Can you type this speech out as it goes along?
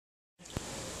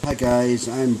Hi guys,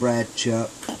 I'm Brad Chuck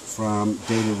from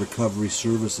Data Recovery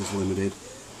Services Limited.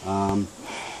 I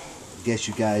guess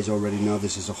you guys already know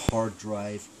this is a hard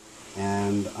drive,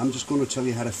 and I'm just going to tell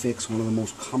you how to fix one of the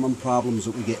most common problems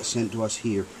that we get sent to us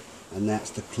here, and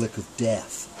that's the click of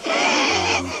death.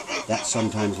 That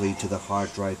sometimes leads to the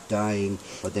hard drive dying,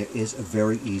 but there is a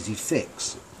very easy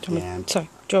fix. Do you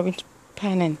want me to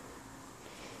pan in?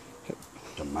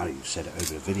 Doesn't matter, you've said it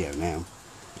over the video now.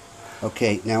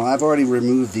 Okay, now I've already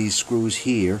removed these screws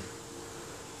here.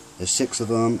 There's 6 of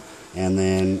them, and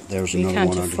then there's another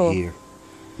one under 4. here.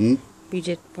 We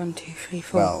did 1, 2, 3,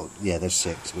 4. Well, yeah, there's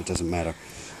 6, so it doesn't matter.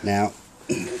 Now,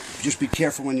 just be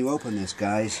careful when you open this,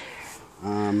 guys,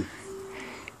 because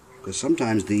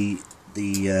sometimes the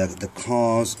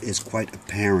cause is quite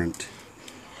apparent.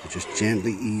 So just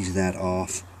gently ease that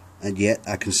off, and yet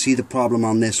I can see the problem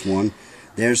on this one.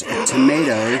 There's a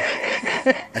tomato.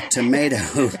 A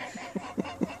tomato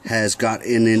has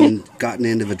gotten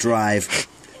into the drive,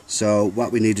 so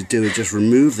what we need to do is just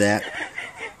remove that,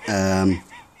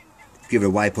 give it a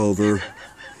wipe over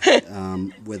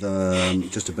with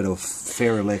just a bit of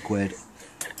fairy liquid,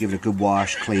 give it a good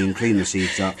wash, clean the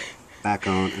seeds up, back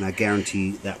on, and I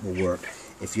guarantee that will work.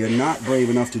 If you're not brave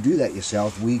enough to do that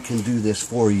yourself, we can do this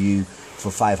for you for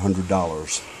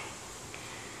 $500.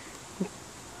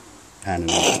 And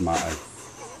another tomato.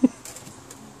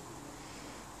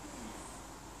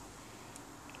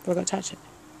 We're going to touch it.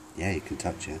 Yeah, you can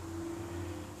touch it.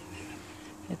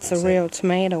 It's That's a real it.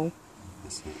 Tomato.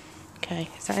 That's it. Okay,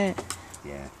 is that it?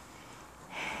 Yeah.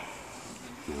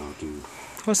 Now I'll do...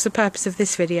 What's the purpose of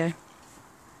this video?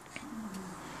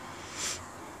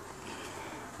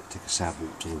 Take a sad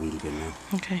walk to the wheel again now.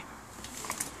 Okay.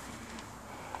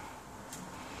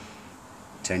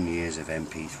 10 years of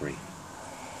MP3.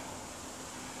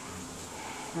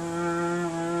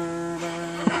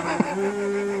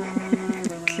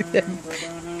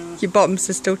 Your bottoms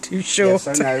are still too short.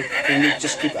 Yes, I know. Can you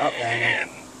just keep it up there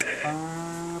now?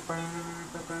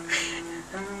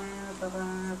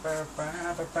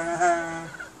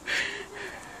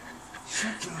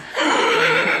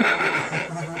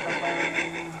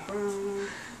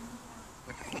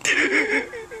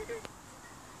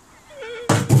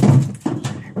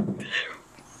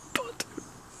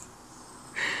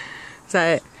 Is that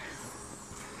it?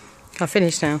 Can I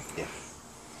finish now? Yeah.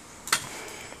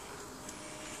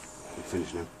 We're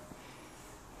finished now.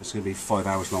 It's going to be 5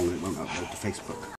 hours long and it won't upload to Facebook.